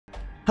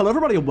Hello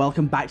everybody and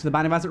welcome back to the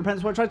Band of Azure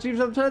Repentance Watch today's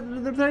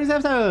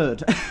episode.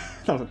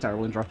 That was a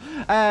terrible intro.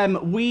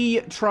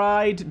 We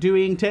tried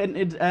doing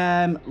Tainted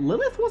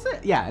Lilith, was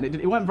it? Yeah, and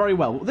it went very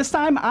well. This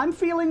time I'm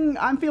feeling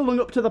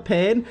up to the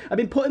pain. I've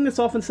been putting this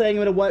off and saying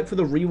I'm gonna wait for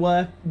the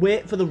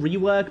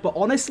rework, but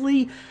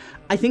honestly,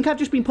 I think I've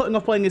just been putting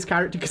off playing this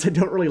character because I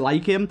don't really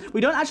like him.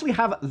 We don't actually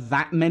have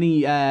that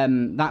many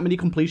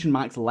completion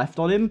marks left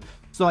on him,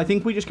 so I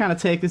think we just kind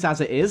of take this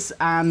as it is.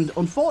 And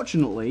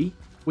unfortunately,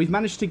 we've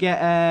managed to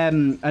get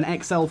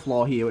an XL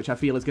floor here, which I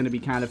feel is going to be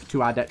kind of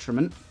to our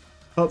detriment.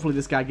 Hopefully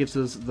this guy gives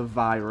us the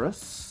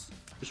virus,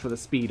 just for the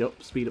speed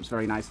up. Speed up's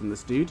very nice on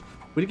this dude.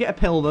 We did get a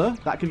pill though.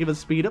 That could give us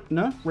speed up.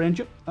 No?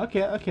 Range up?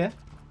 Okay, okay.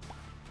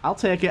 I'll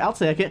take it, I'll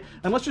take it.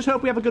 And let's just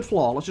hope we have a good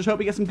floor. Let's just hope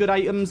we get some good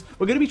items.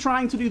 We're going to be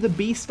trying to do the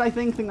beast, I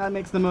think. I think that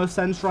makes the most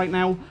sense right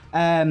now.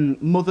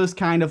 Mother's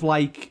kind of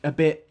like a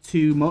bit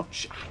too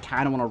much. I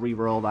kind of want to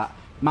re-roll that.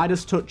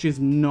 Midas Touch is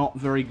not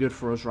very good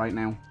for us right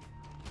now.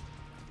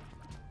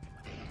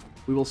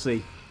 We will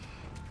see.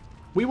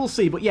 We will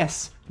see. But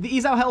yes, the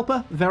Ezao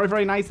Helper, very,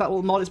 very nice. That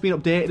little mod, it's been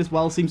updated as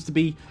well. Seems to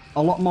be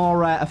a lot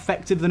more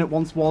effective than it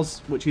once was,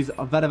 which is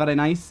very, very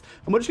nice.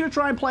 And we're just going to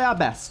try and play our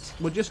best.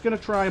 We're just going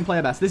to try and play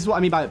our best. This is what I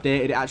mean by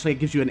updated. It actually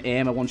gives you an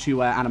aimer once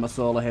you Anima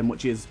Solar him,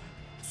 which is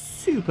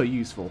super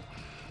useful.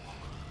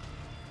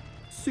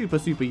 Super,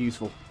 super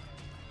useful.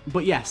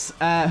 But yes,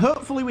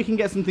 hopefully we can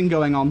get something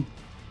going on.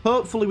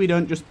 Hopefully we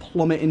don't just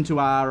plummet into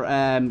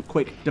our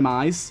quick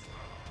demise.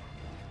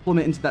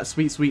 Plummet into that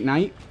sweet, sweet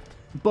night.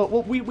 But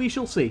we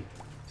shall see.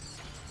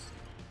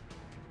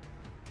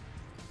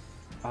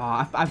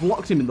 Oh, I've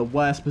locked him in the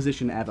worst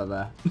position ever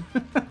there.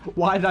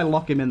 Why did I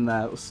lock him in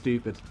there? It was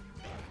stupid.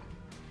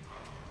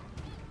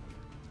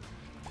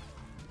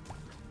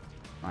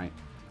 Right.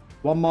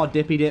 One more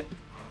dippy dip.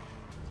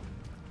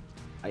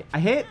 I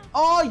hate...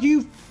 Oh,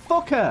 you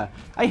fucker!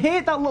 I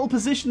hate that little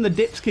position the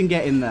dips can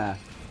get in there.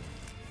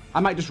 I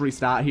might just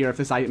restart here if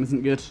this item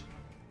isn't good.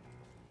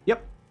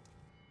 Yep.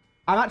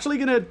 I'm actually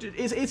gonna...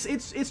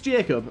 It's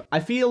Jacob. I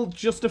feel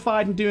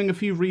justified in doing a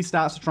few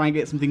restarts to try and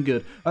get something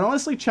good. And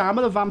honestly, Charm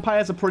of the Vampire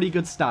is a pretty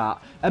good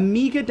start. A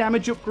meager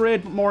damage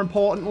upgrade, but more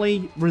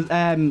importantly,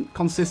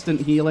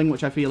 consistent healing,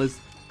 which I feel is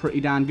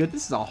pretty damn good.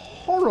 This is a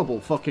horrible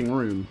fucking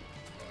room.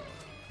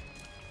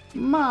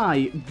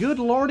 My good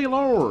lordy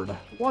lord.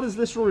 What is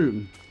this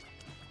room?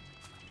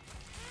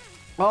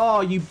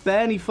 Oh, you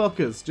Bernie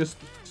fuckers. Just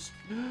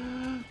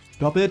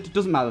stop it.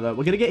 Doesn't matter though.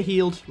 We're gonna get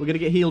healed. We're gonna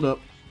get healed up.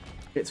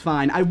 It's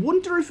fine. I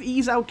wonder if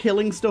Ezao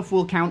killing stuff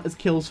will count as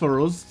kills for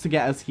us to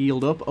get us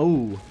healed up.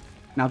 Oh,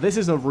 now this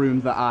is a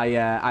room that I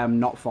am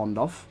not fond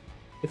of.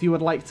 If you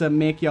would like to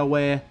make your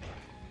way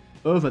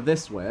over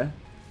this way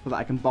so that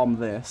I can bomb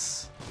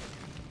this,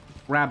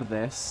 grab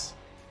this,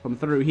 come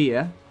through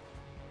here,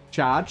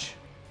 charge.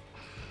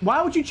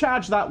 Why would you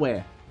charge that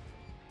way?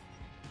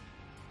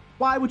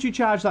 Why would you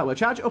charge that way?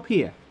 Charge up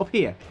here. Up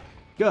here.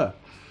 Go.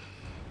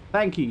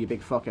 Thank you, you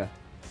big fucker.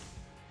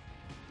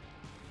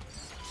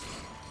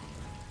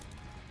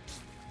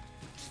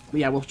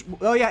 Yeah, well,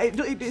 oh yeah,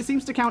 it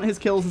seems to count his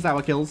kills as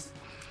our kills,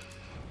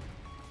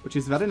 which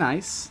is very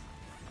nice.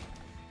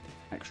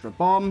 Extra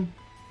bomb.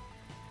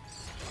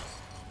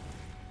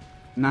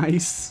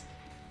 Nice.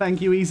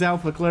 Thank you,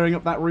 Ezao, for clearing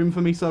up that room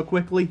for me so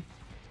quickly.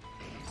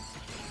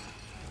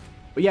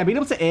 But yeah, being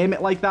able to aim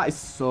it like that is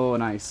so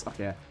nice.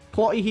 Okay,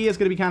 Clotty here is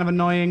going to be kind of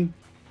annoying.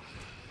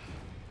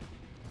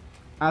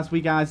 As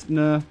we guys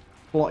know,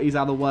 Clotties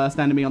are the worst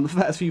enemy on the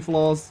first few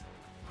floors.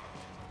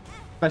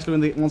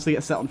 Especially once they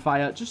get set on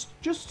fire.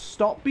 Just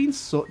stop being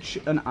such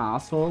an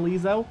arsehole,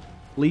 Ezao.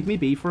 Leave me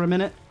be for a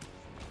minute.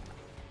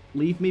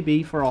 Leave me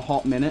be for a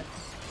hot minute.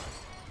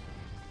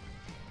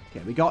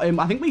 Okay, we got him.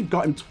 I think we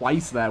got him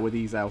twice there with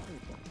Ezao.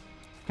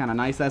 Kind of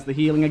nice. There's the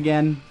healing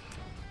again.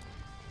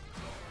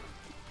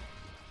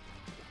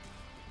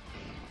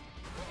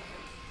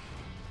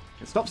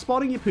 Okay, stop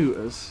spawning your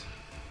pooters.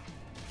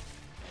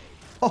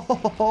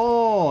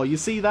 Oh, you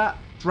see that?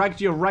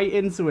 Dragged you right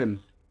into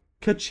him.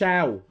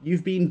 Ka-chow.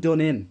 You've been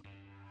done in.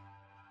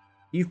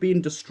 You've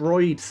been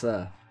destroyed,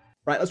 sir.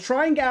 Right, let's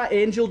try and get our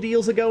angel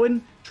deals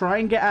going. Try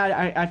and get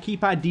our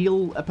keep our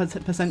deal a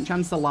percent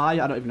chance alive.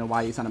 I don't even know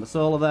why it's Anima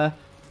Solar there.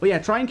 But yeah,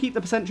 try and keep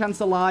the percent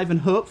chance alive, and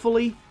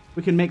hopefully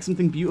we can make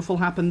something beautiful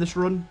happen this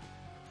run.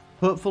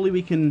 Hopefully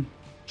we can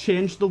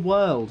change the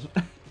world.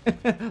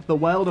 The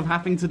world of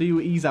having to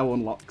do Ezao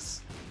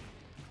unlocks.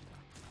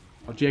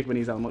 Or Jacob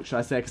and Ezao unlocks, should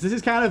I say. Because this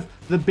is kind of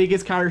the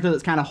biggest character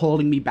that's kind of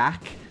holding me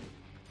back.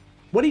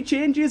 When he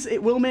changes,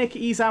 it will make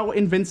Ezao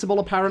invincible,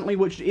 apparently,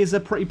 which is a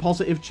pretty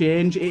positive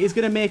change. It is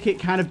going to make it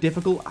kind of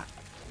difficult.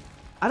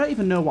 I don't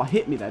even know what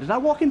hit me there. Did I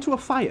walk into a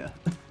fire?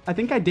 I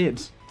think I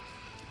did.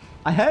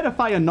 I heard a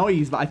fire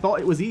noise, but I thought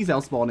it was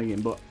Ezao spawning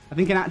in, but I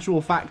think in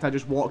actual fact, I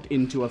just walked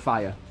into a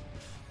fire.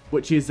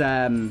 Which is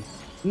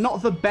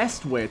not the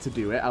best way to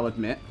do it, I'll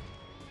admit.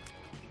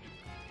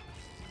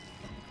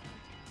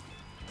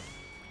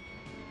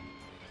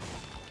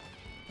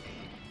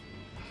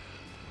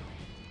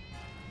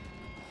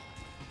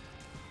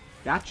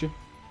 Gotcha.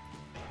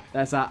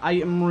 There's our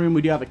item room.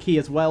 We do have a key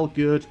as well.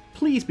 Good.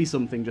 please be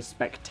something just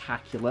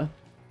spectacular.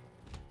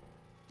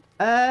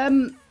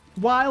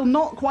 While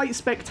not quite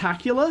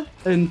spectacular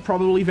and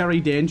probably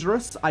very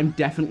dangerous, I'm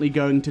definitely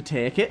going to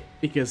take it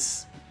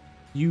because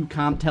you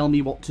can't tell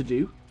me what to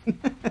do.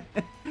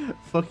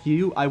 Fuck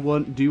you, I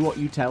won't do what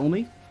you tell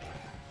me.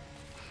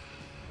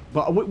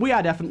 But we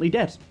are definitely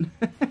dead.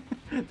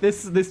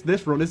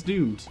 This run is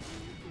doomed.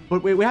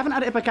 But we haven't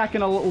had Ipecac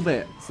in a little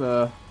bit,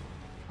 so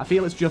I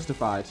feel it's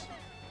justified.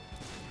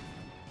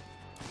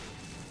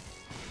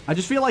 I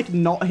just feel like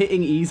not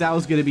hitting Ezao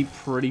is going to be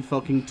pretty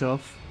fucking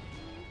tough.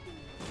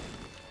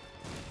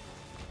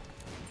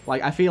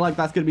 Like, I feel like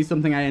that's going to be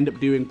something I end up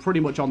doing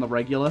pretty much on the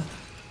regular.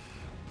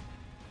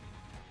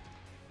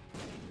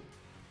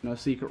 No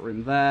secret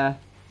room there.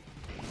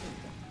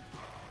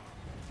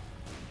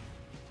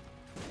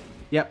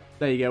 Yep,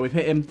 there you go. We've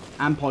hit him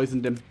and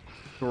poisoned him.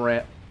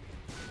 Great.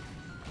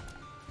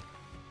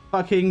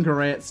 Fucking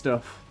great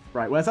stuff.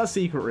 Right, where's that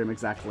secret room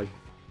exactly?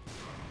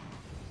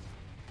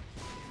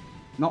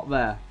 Not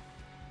there.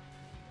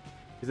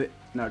 Is it?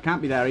 No, it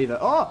can't be there either.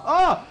 Oh!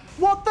 Oh!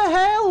 What the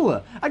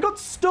hell? I got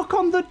stuck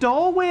on the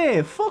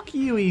doorway. Fuck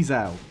you,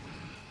 Ezao.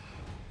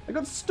 I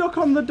got stuck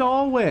on the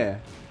doorway.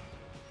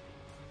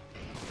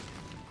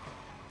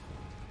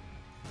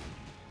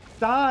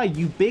 Die,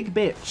 you big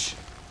bitch.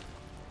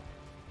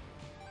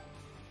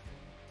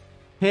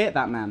 Hate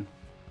that man.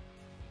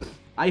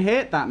 I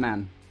hate that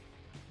man.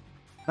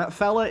 That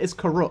fella is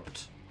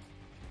corrupt.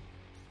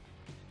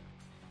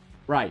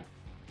 Right.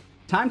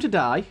 Time to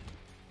die.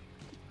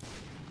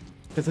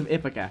 Because of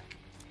Ipecac.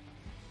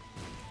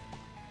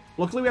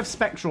 Luckily we have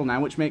Spectral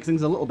now, which makes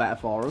things a little better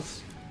for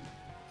us.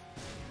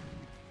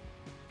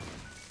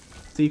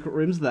 Secret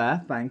room's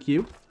there, thank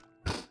you.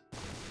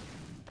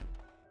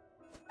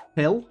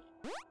 Pill.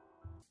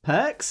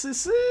 Perks?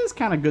 This is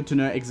kind of good to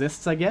know it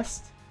exists, I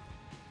guess.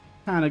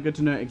 Kind of good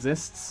to know it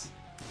exists.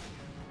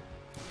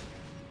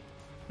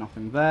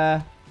 Nothing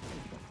there.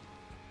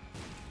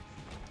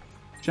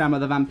 Charm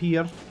of the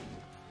Vampire.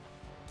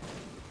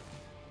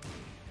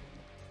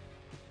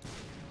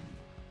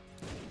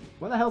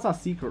 Where the hell's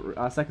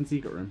our second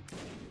secret room?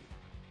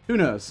 Who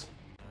knows?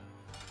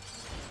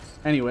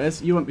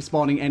 Anyways, you won't be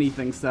spawning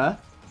anything, sir.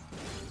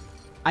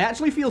 I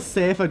actually feel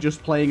safer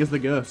just playing as the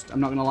ghost. I'm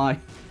not gonna lie.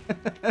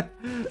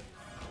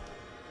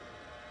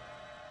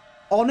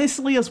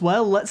 Honestly, as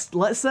well,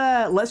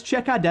 let's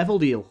check our devil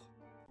deal.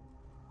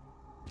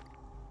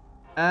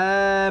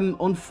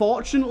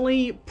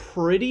 Unfortunately,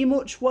 pretty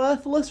much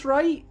worthless,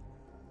 right?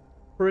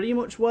 Pretty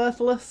much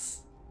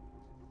worthless.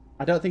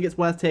 I don't think it's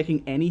worth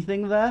taking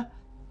anything there.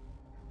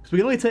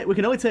 Because we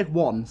can only take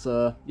one,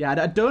 so yeah,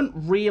 I don't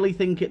really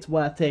think it's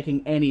worth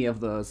taking any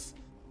of those.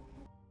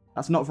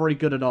 That's not very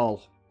good at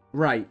all.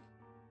 Right.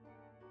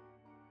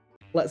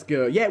 Let's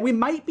go. Yeah, we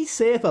might be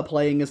safer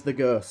playing as the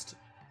ghost.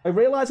 I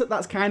realise that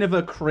that's kind of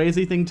a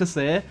crazy thing to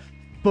say,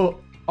 but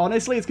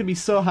honestly, it's going to be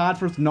so hard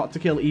for us not to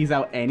kill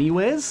Ezao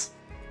anyways,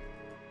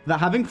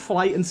 that having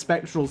Flight and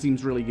Spectral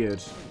seems really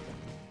good.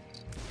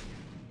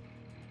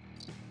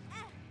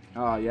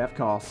 Oh, yeah, of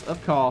course.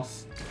 Of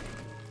course.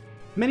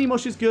 Mini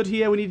Mush is good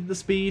here. We needed the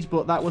speed,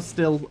 but that was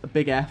still a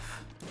big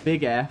F.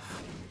 Big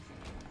F.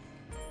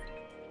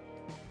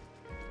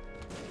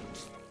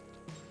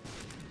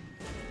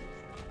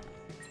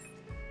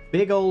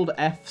 Big old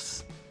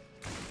Fs.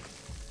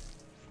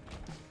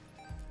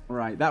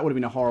 Right, that would have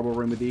been a horrible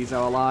room with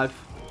Ezao alive.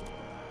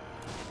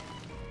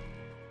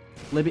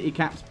 Liberty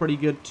Cap's pretty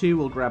good too.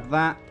 We'll grab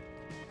that.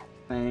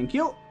 Thank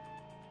you.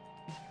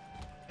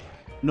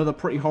 Another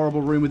pretty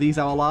horrible room with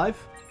Ezao alive.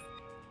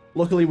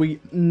 Luckily, we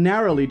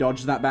narrowly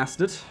dodged that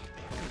bastard.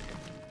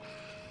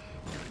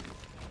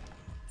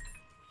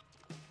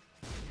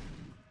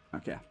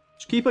 Okay.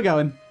 Just keep her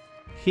going.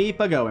 Keep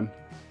her going.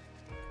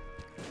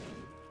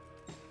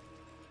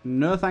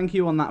 No thank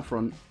you on that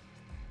front.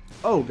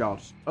 Oh,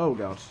 God. Oh,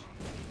 God.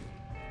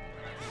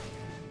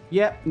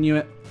 Yep, knew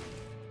it.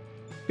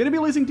 Gonna be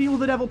losing Deal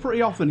with the Devil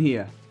pretty often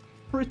here.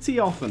 Pretty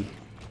often.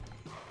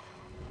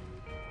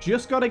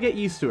 Just gotta get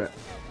used to it.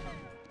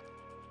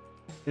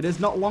 It is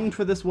not long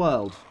for this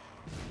world.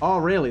 Oh,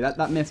 really?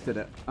 That missed, did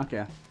it?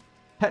 Okay.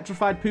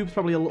 Petrified Poop's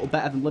probably a little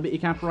better than Liberty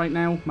Cap right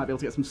now. Might be able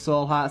to get some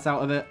soul hearts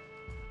out of it.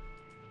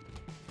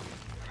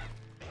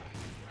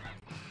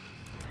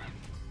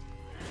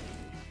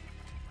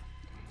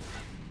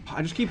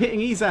 I just keep hitting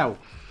Ezao.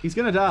 He's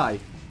gonna die.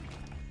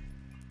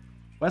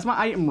 Where's my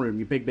item room,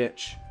 you big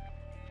bitch?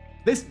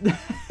 This...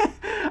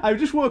 I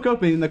just woke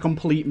up in the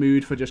complete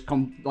mood for just,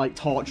 like,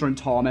 torture and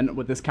torment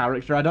with this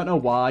character. I don't know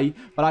why,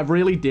 but I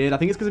really did. I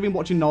think it's because I've been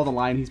watching Northern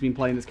Lion. He's been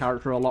playing this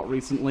character a lot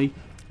recently.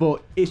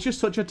 But it's just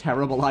such a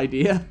terrible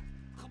idea.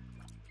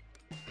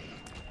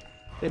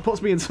 It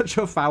puts me in such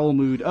a foul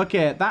mood.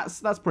 Okay,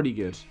 that's pretty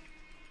good.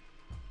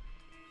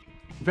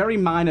 Very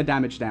minor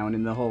damage down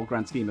in the whole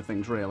grand scheme of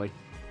things, really.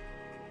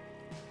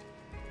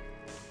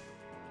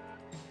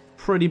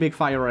 Pretty big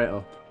fire rate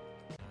up.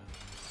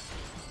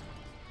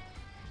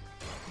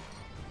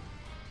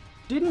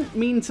 Didn't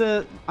mean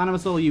to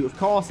Animasoul you. Of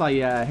course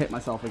I hit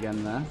myself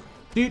again there.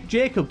 Dude,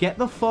 Jacob, get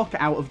the fuck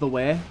out of the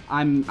way.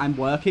 I'm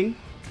working.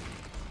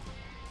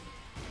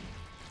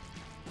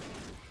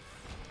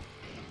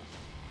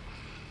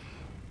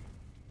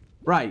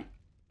 Right.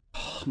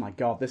 Oh my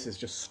god, this is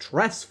just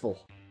stressful.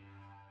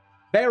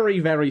 Very,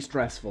 very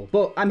stressful.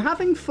 But I'm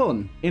having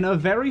fun in a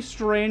very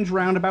strange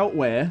roundabout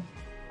way.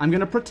 I'm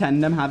going to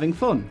pretend I'm having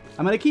fun.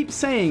 I'm going to keep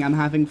saying I'm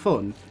having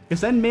fun, because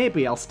then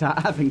maybe I'll start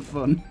having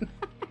fun.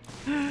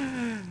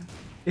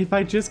 If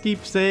I just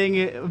keep saying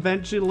it,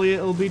 eventually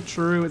it'll be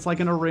true. It's like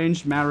an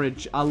arranged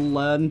marriage. I'll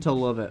learn to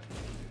love it.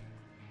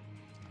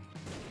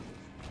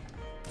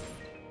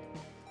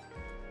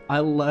 I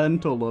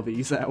learned to love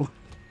Ezo.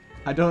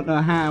 I don't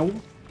know how.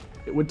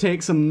 It would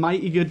take some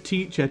mighty good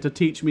teacher to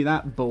teach me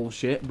that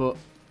bullshit, but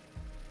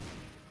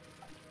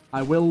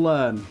I will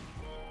learn.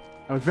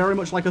 I would very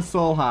much like a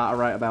soul heart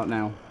right about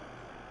now.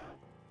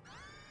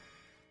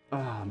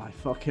 Oh, my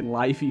fucking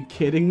life. Are you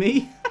kidding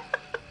me?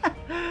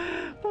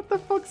 What the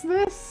fuck's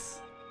this?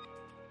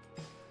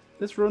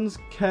 This run's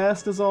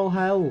cursed as all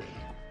hell.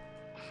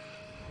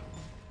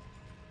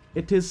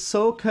 It is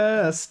so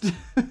cursed.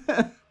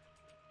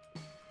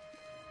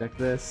 Check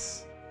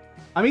this.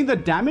 I mean, the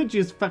damage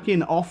is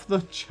fucking off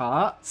the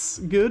charts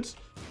good,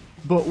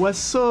 but we're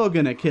so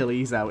gonna kill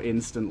Ease out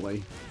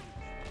instantly.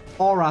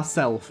 Or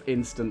ourselves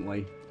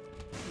instantly.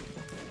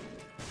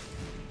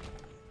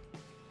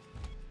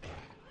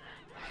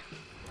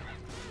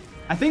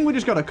 I think we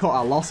just gotta cut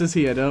our losses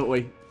here, don't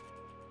we?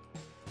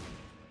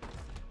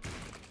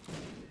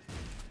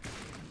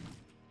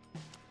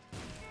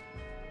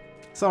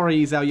 Sorry,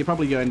 Ease-Out, you're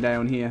probably going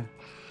down here.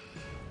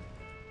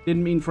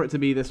 Didn't mean for it to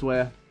be this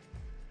way.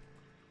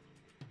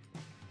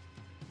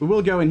 We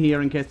will go in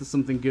here in case there's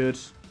something good.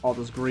 Or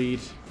there's greed.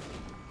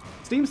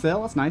 Steam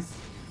sale, that's nice.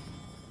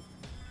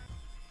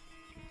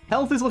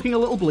 Health is looking a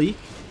little bleak.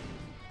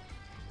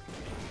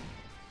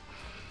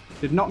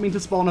 Did not mean to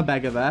spawn a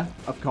beggar there,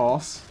 of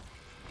course.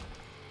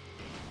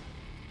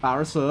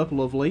 Bar of soap,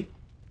 lovely.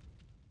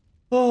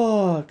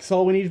 Oh, because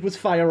all we needed was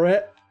fire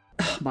rate.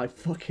 Oh, my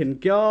fucking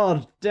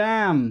god,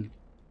 damn.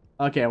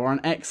 Okay, we're on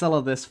XL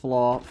of this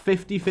floor.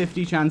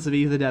 50-50 chance of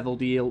either devil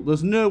deal.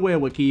 There's no way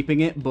we're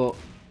keeping it, but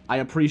I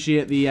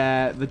appreciate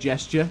the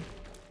gesture.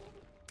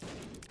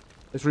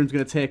 This room's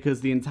going to take us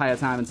the entire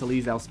time until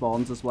Ezel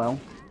spawns as well.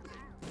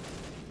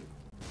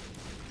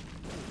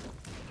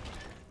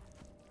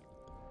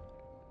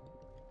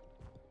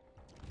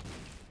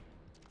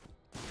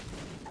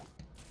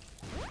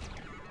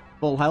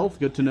 Full health,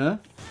 good to know.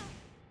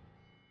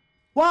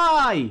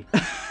 Why?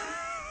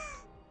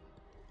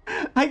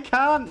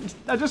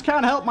 I just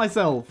can't help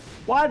myself.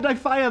 Why did I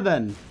fire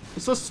then?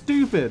 It's so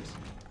stupid.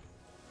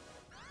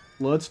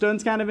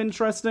 Lodestone's kind of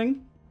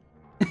interesting.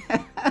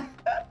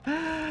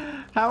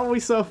 How are we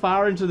so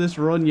far into this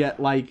run yet?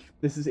 Like,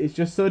 it's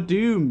just so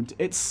doomed.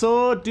 It's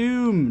so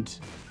doomed.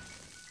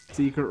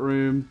 Secret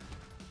room.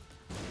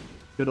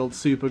 Good old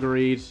super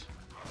greed.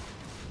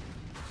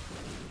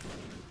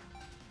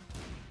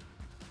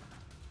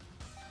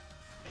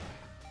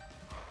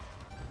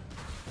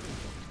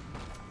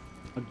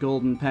 A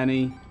golden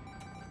penny.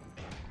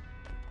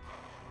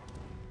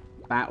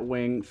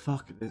 Batwing.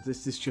 Fuck,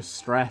 this is just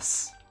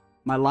stress.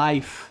 My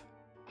life.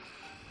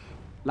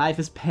 Life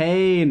is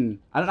pain.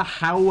 I don't know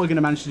how we're going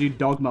to manage to do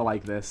Dogma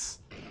like this.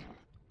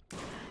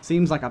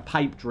 Seems like a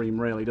pipe dream,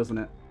 really, doesn't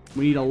it?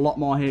 We need a lot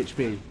more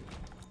HP.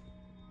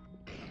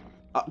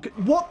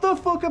 What the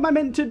fuck am I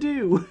meant to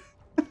do?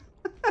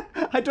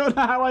 I don't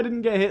know how I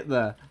didn't get hit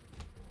there.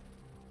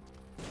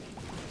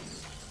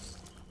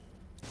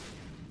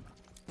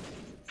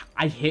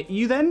 I hit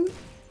you then?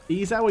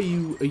 Ezo,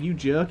 are you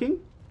jerking?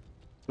 Do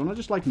you want to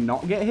just, like,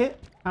 not get hit?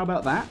 How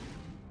about that?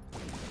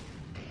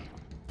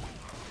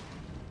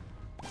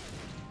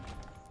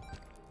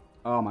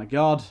 Oh my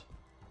god.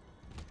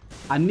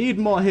 I need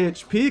more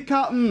HP,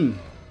 Captain.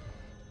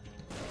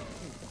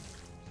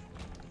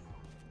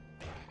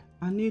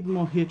 I need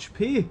more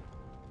HP.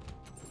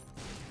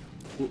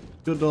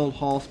 Good old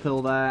horse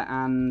pill there,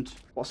 and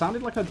what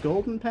sounded like a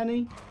golden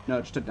penny?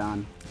 No, just a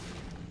Dan.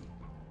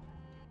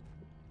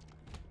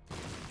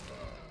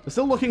 We're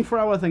still looking for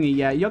our thingy.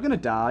 Yeah, you're gonna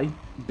die.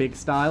 Big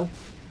style.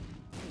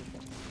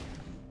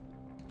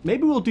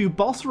 Maybe we'll do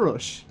boss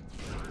rush.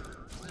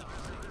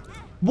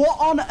 What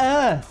on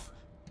earth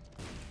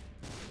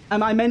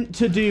am I meant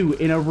to do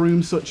in a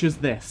room such as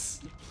this?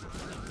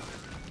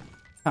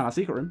 Found our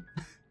secret room.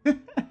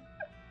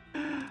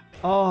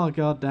 Oh,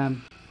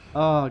 goddamn.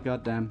 Oh,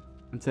 goddamn.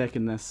 I'm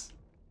taking this.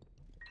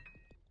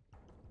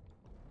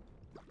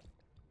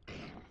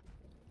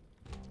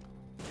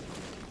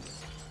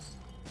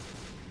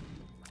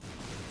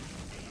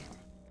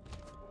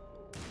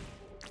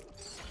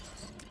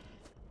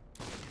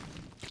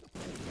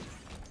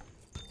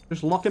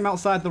 Just lock him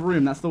outside the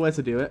room. That's the way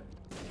to do it.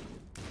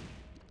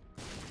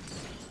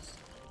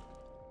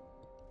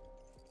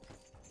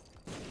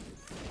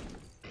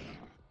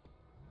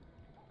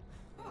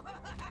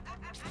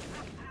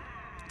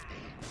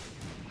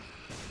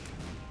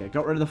 Okay,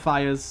 got rid of the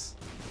fires.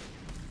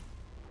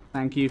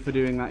 Thank you for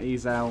doing that,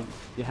 Ezel.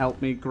 You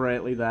helped me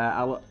greatly there.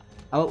 I'll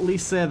at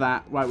least say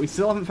that. Right, we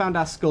still haven't found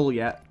our skull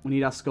yet. We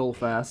need our skull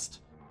first.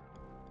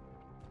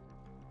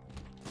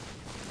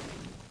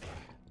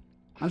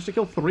 Managed to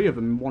kill 3 of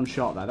them in one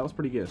shot there. That was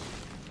pretty good.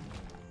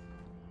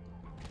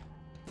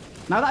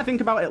 Now that I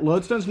think about it,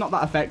 Lodestone's not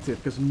that effective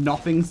because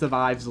nothing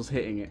survives us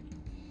hitting it.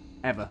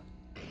 Ever.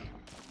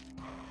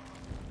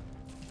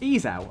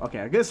 He's out. Okay,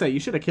 I was going to say, you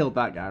should have killed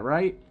that guy,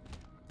 right?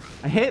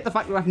 I hate the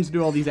fact that we're having to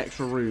do all these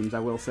extra rooms. I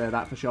will say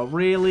that for sure.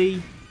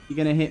 Really? You're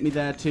going to hit me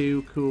there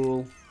too?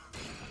 Cool.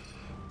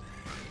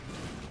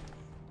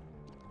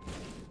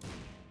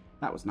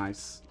 That was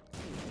nice.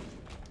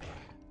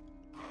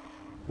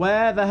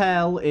 Where the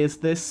hell is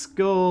this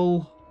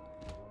skull?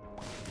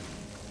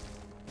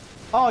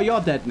 Oh,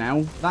 you're dead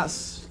now.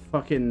 That's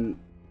fucking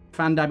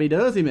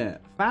fan-dabby-dozy, mate.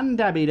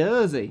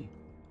 Fan-dabby-dozy.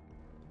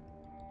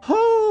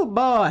 Oh,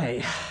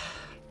 boy.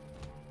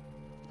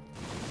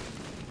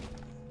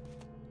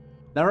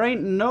 There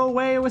ain't no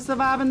way we're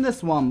surviving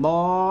this one,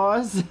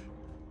 boys.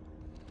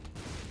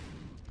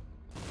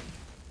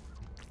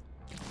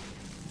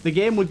 If the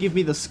game would give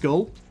me the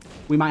skull,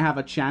 we might have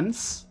a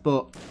chance,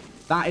 but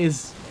that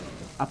is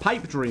a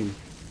pipe dream.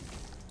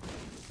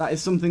 That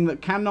is something that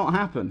cannot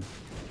happen.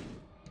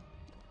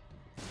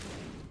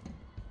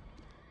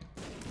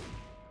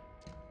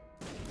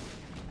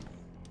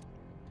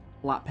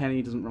 Flat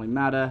penny doesn't really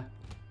matter.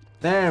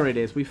 There it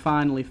is. We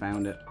finally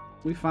found it.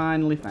 We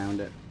finally found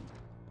it.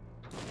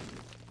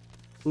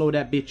 Blow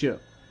that bitch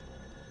up.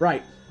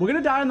 Right. We're going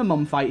to die in the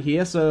mum fight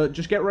here, so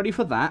just get ready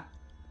for that.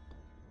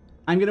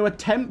 I'm going to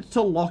attempt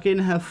to lock in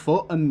her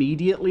foot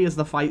immediately as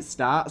the fight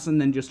starts and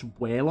then just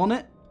wail on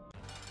it.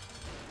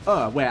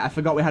 Oh, wait. I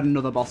forgot we had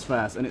another boss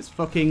first, and it's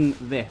fucking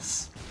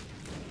this.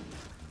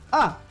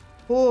 Ah!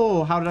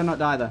 Oh, how did I not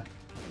die there?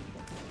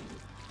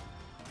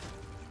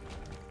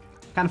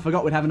 Kind of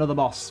forgot we'd have another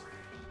boss.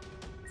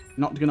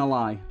 Not gonna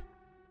lie.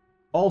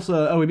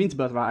 Also, oh, we've been to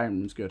both of our iron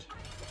rooms. Good.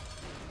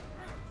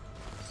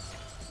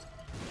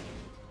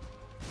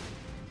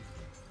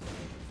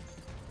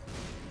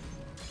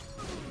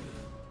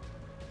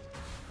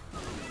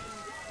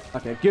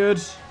 Okay,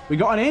 good. We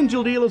got an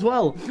angel deal as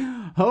well.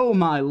 Oh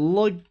my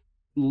lord.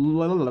 I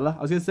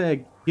was gonna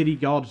say giddy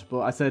god, but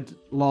I said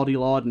lordy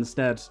lord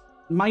instead.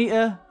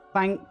 Mitre,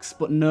 thanks,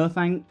 but no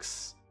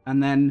thanks.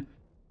 And then...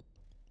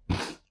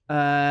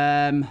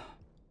 oh,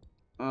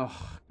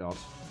 God.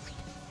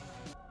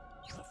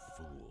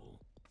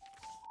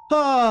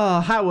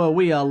 Oh, how are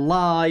we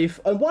alive?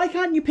 And why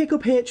can't you pick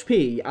up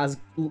HP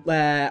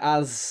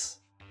as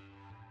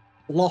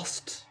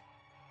lost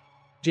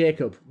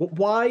Jacob?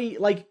 Why,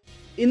 like,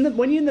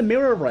 when you're in the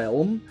mirror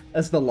realm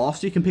as the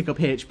lost, you can pick up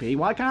HP.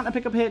 Why can't I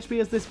pick up HP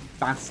as this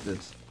bastard?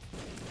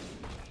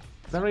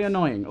 Very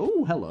annoying.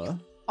 Oh, hello.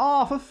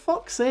 Oh, for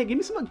fuck's sake, give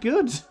me something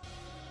good.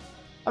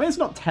 I mean, it's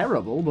not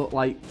terrible, but,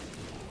 like...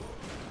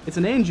 It's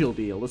an angel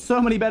deal. There's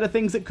so many better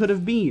things it could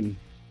have been.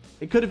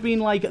 It could have been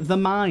like the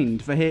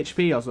mind for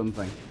HP or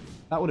something.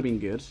 That would have been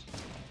good.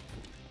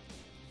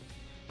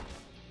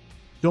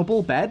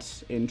 Double bed.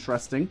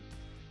 Interesting.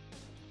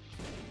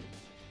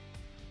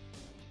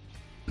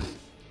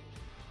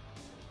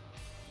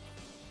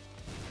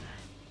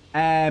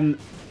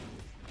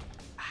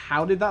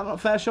 How did that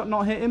fair shot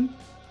not hit him?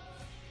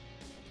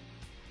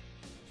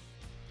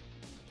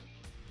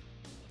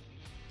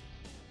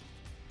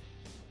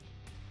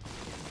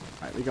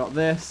 Right, we got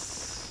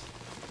this.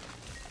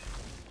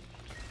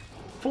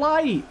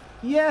 Flight!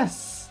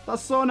 Yes!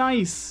 That's so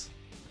nice.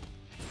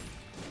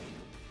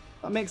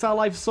 That makes our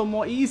life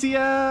somewhat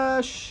easier.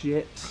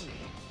 Shit.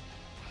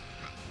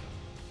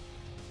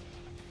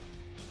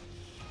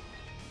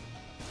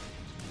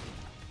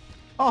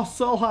 Oh,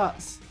 soul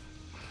hearts.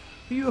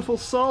 Beautiful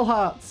soul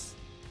hearts.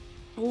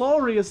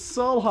 Glorious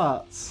soul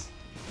hearts.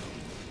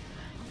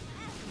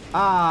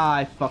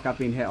 Ah, fuck, I've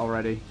been hit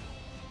already.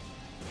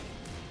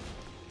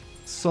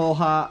 Soul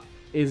heart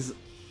is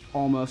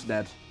almost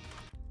dead.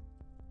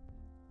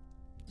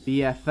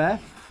 BFF,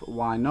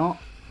 why not?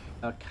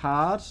 A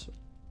card.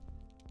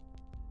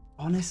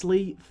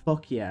 Honestly,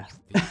 fuck yeah.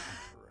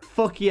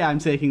 Fuck yeah, I'm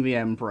taking the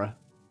Emperor.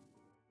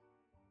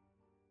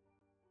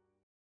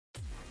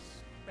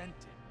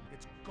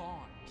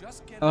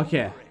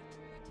 Okay.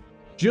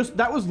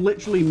 That was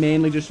literally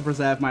mainly just to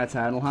preserve my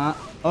Eternal Heart.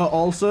 Oh,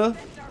 also,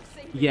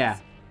 yeah.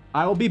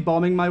 I will be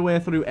bombing my way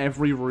through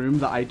every room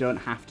that I don't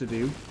have to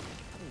do.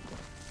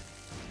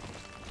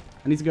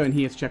 I need to go in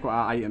here to check what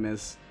our item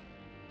is.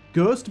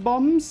 Ghost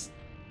bombs?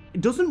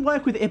 It doesn't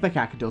work with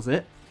Ipecac, does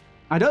it?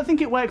 I don't think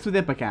it works with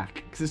Ipecac,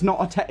 because it's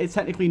not it's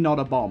technically not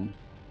a bomb.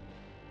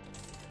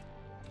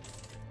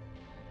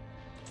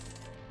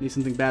 Need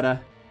something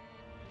better.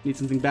 Need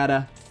something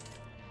better.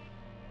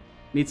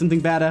 Need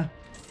something better.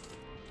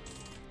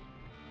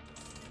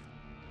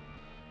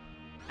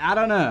 I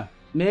don't know.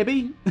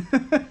 Maybe?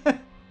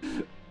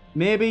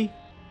 Maybe?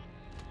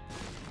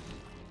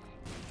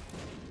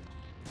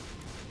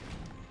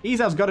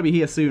 Ezal's got to be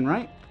here soon,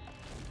 right?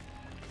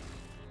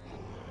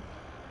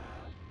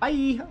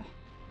 Bye!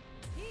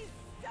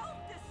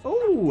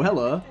 Oh,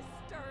 hello.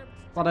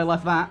 Glad I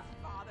left that.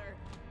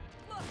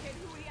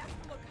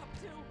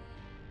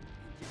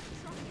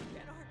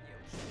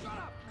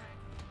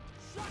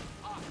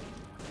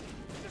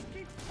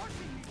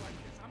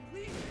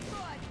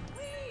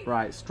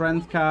 Right,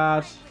 strength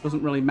card.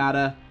 Doesn't really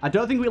matter. I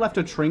don't think we left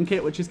a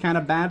trinket, which is kind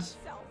of bad.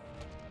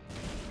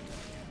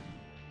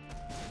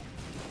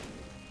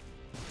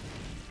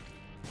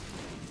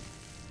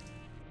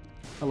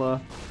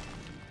 Hello.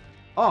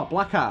 Oh,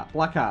 black heart.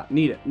 Black heart.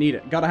 Need it. Need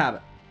it. Gotta have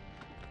it.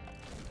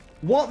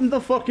 What in the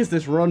fuck is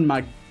this run?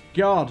 My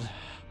God.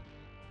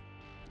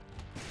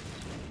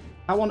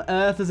 How on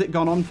earth has it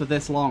gone on for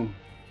this long?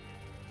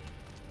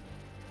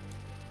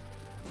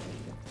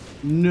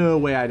 No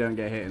way I don't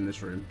get hit in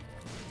this room.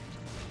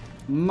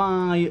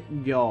 My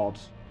God.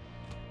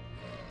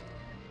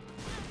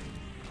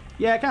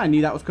 Yeah, I kind of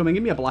knew that was coming.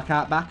 Give me a black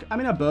heart back. I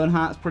mean, a burn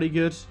heart's pretty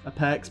good. A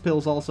perks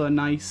pill's also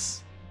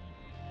nice.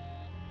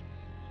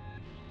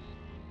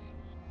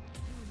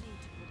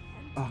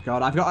 Oh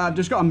God, I've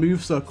just got to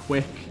move so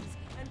quick.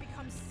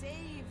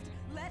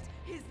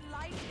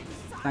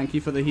 Thank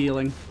you for the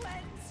healing.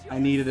 I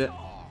needed it.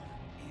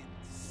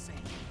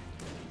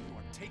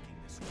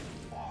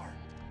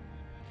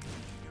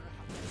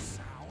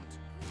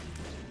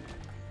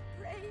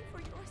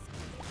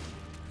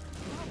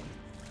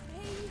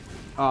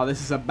 Oh,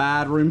 this is a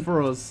bad room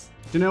for us.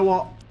 Do you know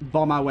what?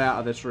 Bomb our way out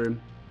of this room.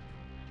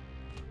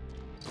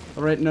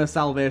 There ain't no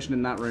salvation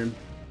in that room.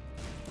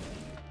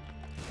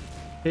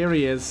 Here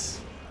he is.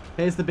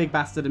 Here's the big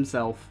bastard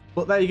himself.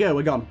 But there you go,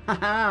 we're gone.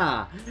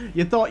 Haha!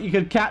 You thought you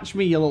could catch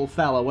me, you little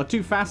fella. We're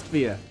too fast for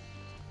you.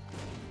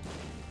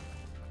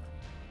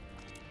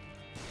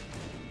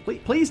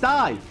 Please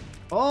die.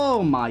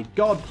 Oh my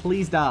God,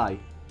 please die.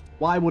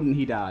 Why wouldn't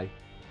he die?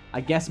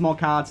 I guess more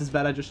cards is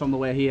better just on the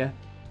way here.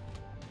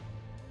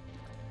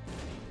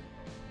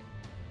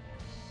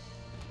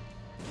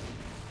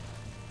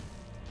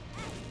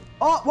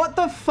 Oh, what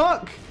the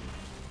fuck?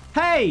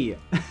 Hey!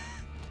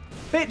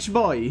 Bitch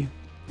boy!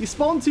 You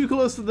spawned too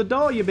close to the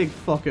door, you big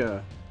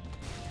fucker.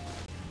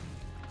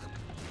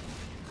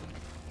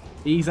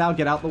 Ease out,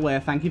 get out the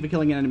way. Thank you for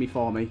killing an enemy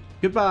for me.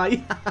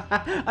 Goodbye.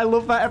 I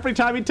love that. Every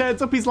time he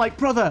turns up, he's like,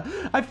 brother,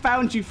 I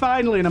found you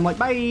finally. And I'm like,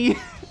 bye.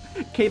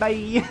 Okay,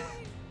 bye.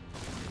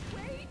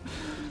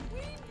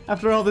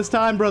 After all this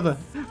time, brother.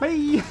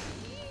 Bye.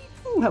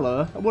 Ooh,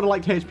 hello. I would have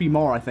liked HP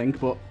more, I think,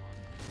 but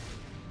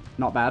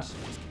not bad.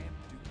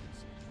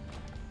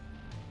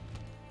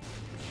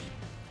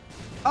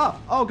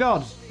 Oh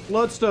God.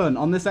 Lodestone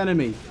on this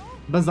enemy.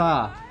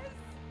 Bizarre.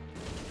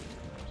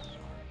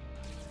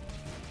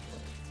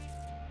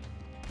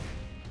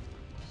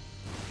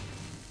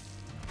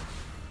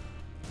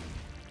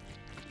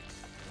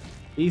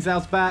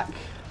 Eazout's back.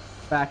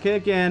 Back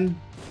again.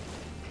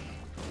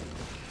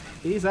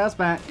 Eazout's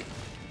back.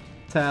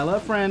 Tell a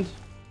friend.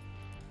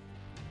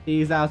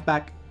 Eazout's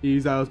back.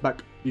 Eazout's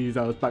back.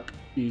 Eazout's back.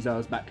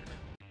 Eazout's back.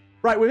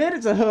 Right, we made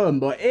it to home,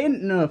 but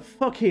ain't no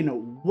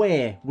fucking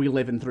way we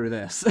living through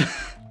this.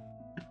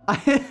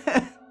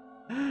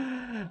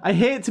 I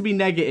hate to be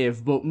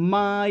negative, but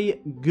my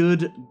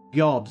good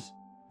God,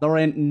 there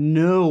ain't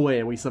no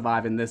way we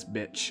surviving this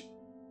bitch.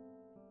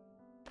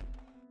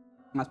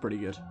 That's pretty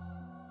good.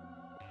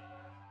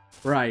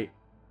 Right.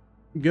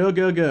 Go,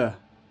 go, go.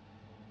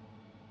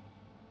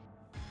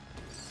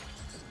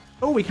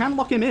 Oh, we can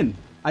lock him in.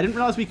 I didn't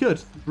realize we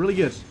could. Really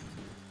good.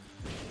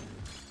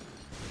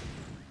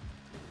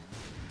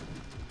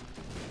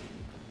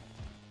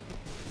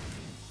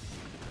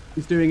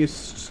 He's doing his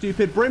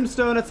stupid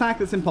brimstone attack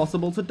that's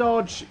impossible to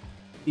dodge.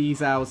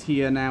 Eazout's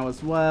here now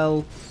as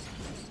well.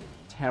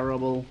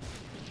 Terrible.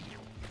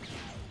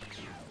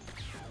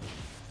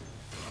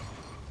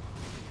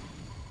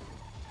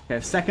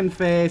 Okay, second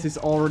phase is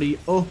already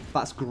up.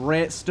 That's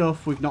great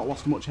stuff. We've not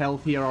lost much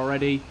health here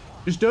already.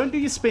 Just don't do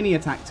your spinny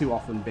attack too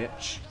often,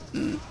 bitch.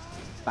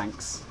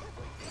 Thanks.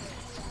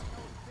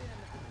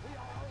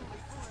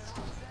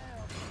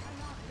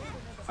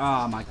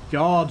 Oh my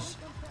God.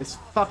 This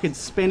fucking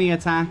spinny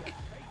attack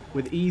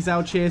with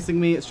Eazout chasing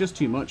me. It's just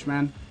too much,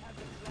 man.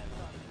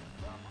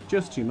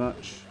 Just too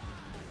much.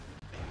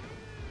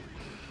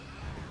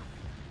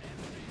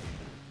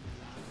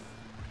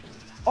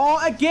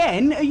 Oh,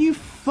 again? Are you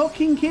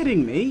fucking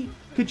kidding me?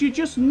 Could you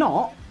just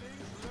not?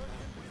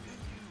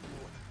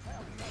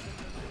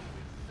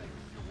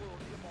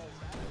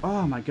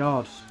 Oh my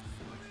God.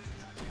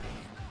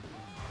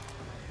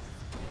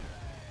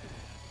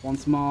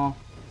 Once more.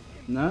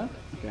 No?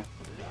 Okay.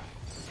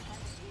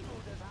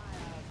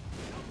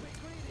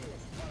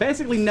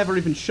 Basically never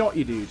even shot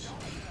you, dude.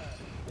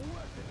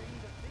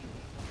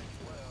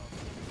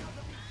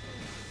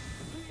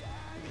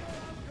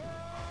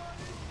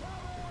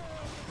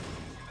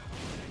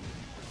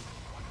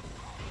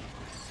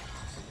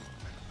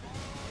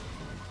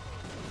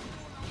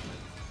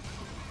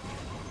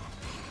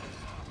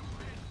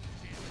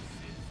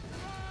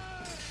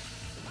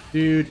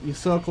 Dude, you're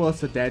so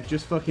close to dead.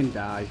 Just fucking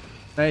die.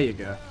 There you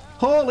go.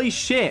 Holy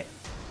shit!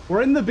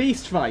 We're in the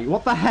beast fight.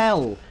 What the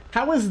hell?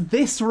 How is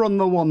this run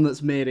the one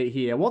that's made it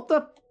here? What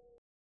the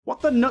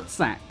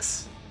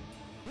nutsacks?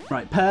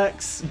 Right,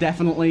 perks,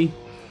 definitely.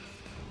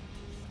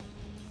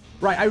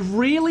 Right, I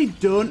really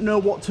don't know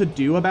what to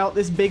do about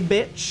this big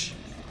bitch.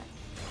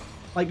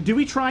 Like, do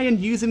we try and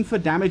use him for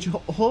damage?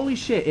 Holy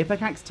shit,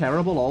 Ipecack's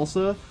terrible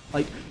also.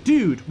 Like,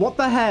 dude, what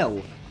the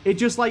hell? It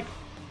just, like,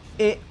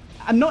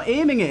 I'm not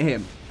aiming at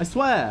him, I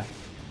swear.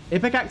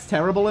 Ipecack's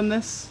terrible in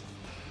this.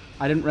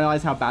 I didn't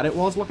realize how bad it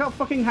was. Look how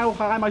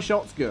high my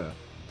shots go.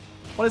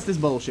 What is this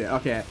bullshit?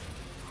 Okay.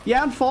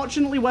 Yeah,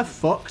 unfortunately, we're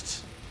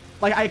fucked.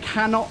 Like, I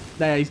cannot...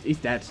 There, he's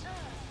dead.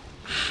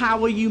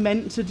 How are you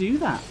meant to do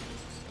that?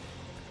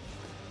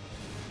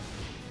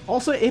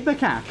 Also,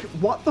 Ipecac.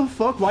 What the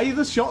fuck? Why do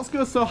the shots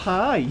go so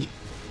high?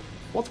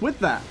 What's with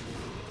that?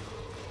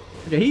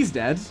 Okay, he's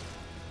dead.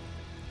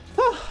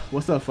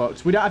 We're so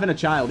fucked. We don't have a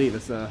child either,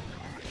 so...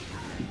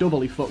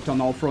 Doubly fucked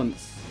on all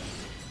fronts.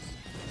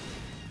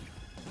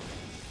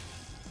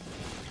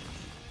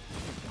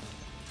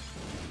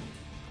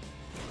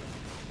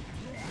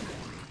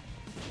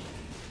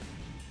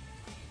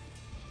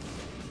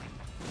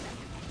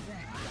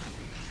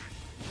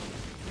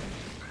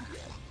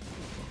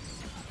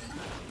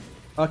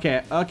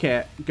 Okay,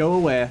 okay, go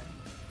away.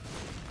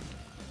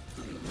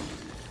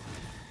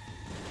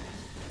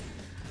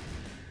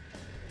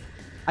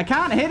 I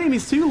can't hit him,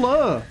 he's too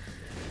low.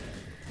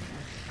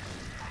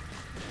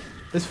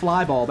 This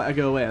fly ball better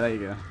go away, there you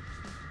go.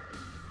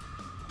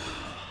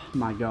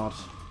 My god.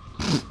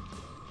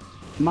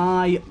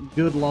 My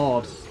good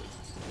lord.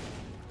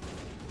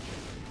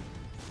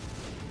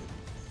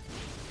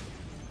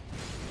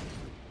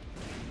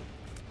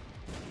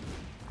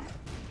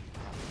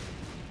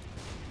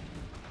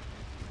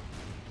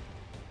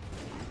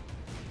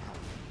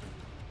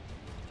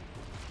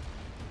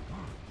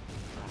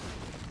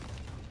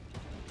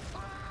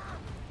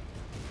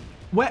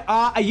 Wait,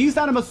 I used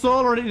Anima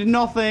Solar and it did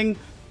nothing.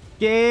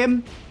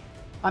 Game.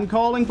 I'm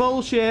calling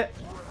bullshit.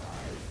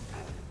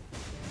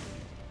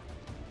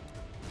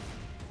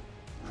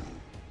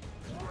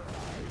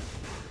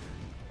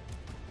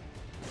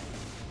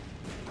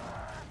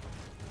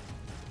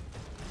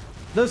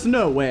 There's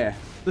no way.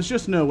 There's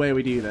just no way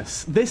we do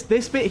this. This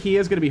bit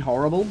here is going to be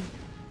horrible.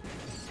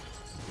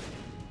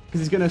 Because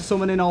he's going to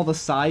summon in all the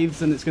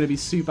scythes and it's going to be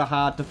super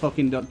hard to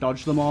fucking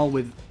dodge them all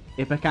with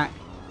Ipecac.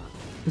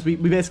 Because we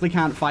basically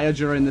can't fire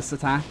during this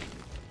attack.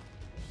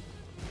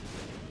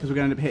 Because we're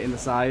going to end up hitting the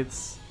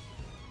scythes.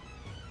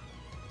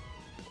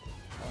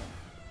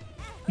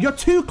 You're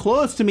too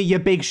close to me, you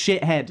big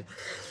shithead.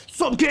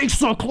 Stop getting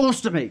so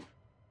close to me.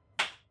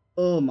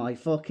 Oh my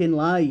fucking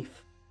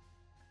life.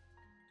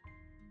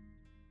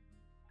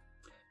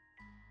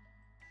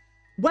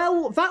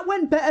 Well, that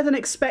went better than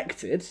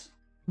expected.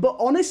 But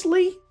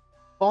honestly,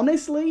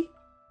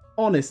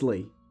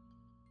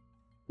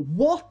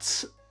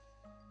 what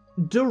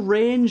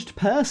deranged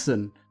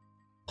person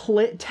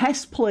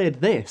test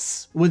played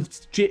this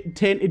with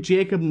Tainted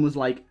Jacob and was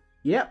like,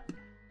 yep,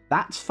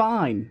 that's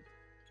fine.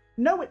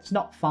 No, it's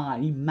not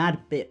fine, you mad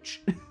bitch.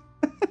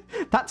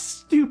 That's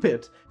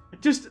stupid.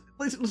 It's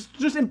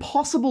just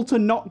impossible to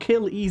not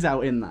kill Ease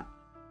out in that.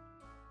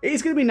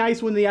 It's going to be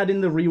nice when they add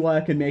in the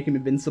rework and make him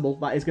invincible.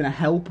 That is going to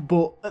help,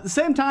 but at the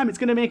same time, it's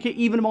going to make it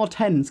even more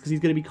tense because he's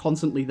going to be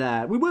constantly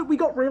there. We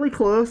got really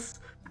close.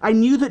 I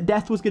knew that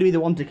Death was going to be the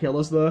one to kill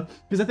us, though,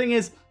 because the thing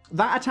is,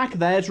 that attack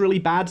there is really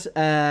bad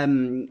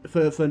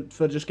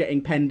for just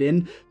getting penned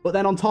in. But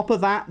then on top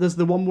of that, there's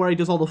the one where he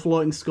does all the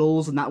floating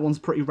skulls, and that one's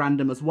pretty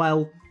random as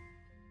well.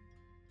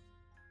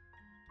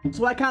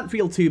 So I can't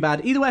feel too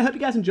bad. Either way, I hope you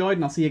guys enjoyed,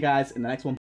 and I'll see you guys in the next one.